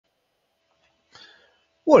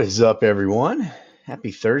What is up, everyone? Happy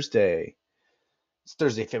Thursday. It's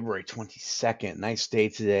Thursday, February 22nd. Nice day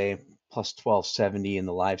today, plus 1270 in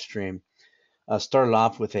the live stream. Started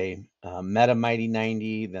off with a Meta Mighty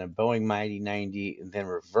 90, then a Boeing Mighty 90, and then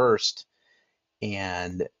reversed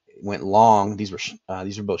and went long. These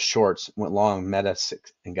were both shorts. Went long Meta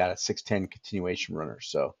 6 and got a 610 continuation runner.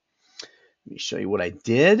 So let me show you what I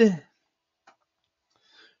did.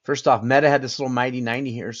 First off, Meta had this little Mighty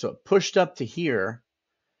 90 here, so it pushed up to here.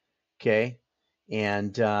 Okay,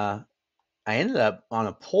 and I ended up on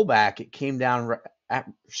a pullback. It came down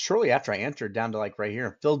shortly after I entered down to like right here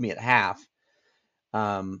and filled me at half.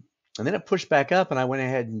 And then it pushed back up and I went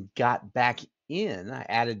ahead and got back in. I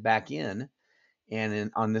added back in.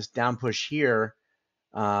 And on this down push here,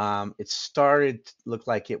 it started to look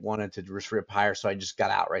like it wanted to just rip higher. So I just got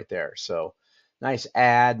out right there. So nice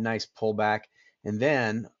add, nice pullback. And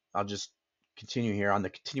then I'll just continue here on the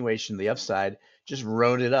continuation, the upside, just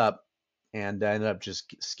rode it up. And I ended up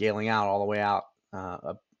just scaling out all the way out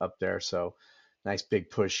up there. So nice big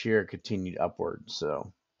push here, continued upward.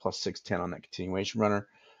 So plus 610 on that continuation runner.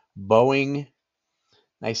 Boeing,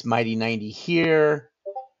 nice mighty 90 here,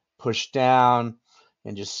 pushed down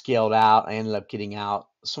and just scaled out. I ended up getting out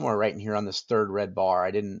somewhere right in here on this third red bar.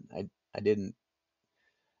 I didn't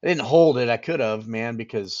hold it. I could have, man,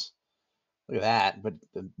 because look at that. But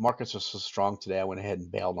the markets are so strong today. I went ahead and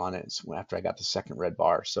bailed on it after I got the second red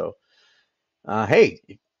bar. So hey,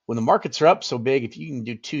 when the markets are up so big, if you can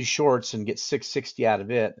do two shorts and get 660 out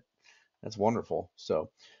of it, that's wonderful.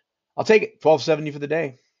 So I'll take it. 1270 for the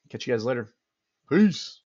day. Catch you guys later. Peace.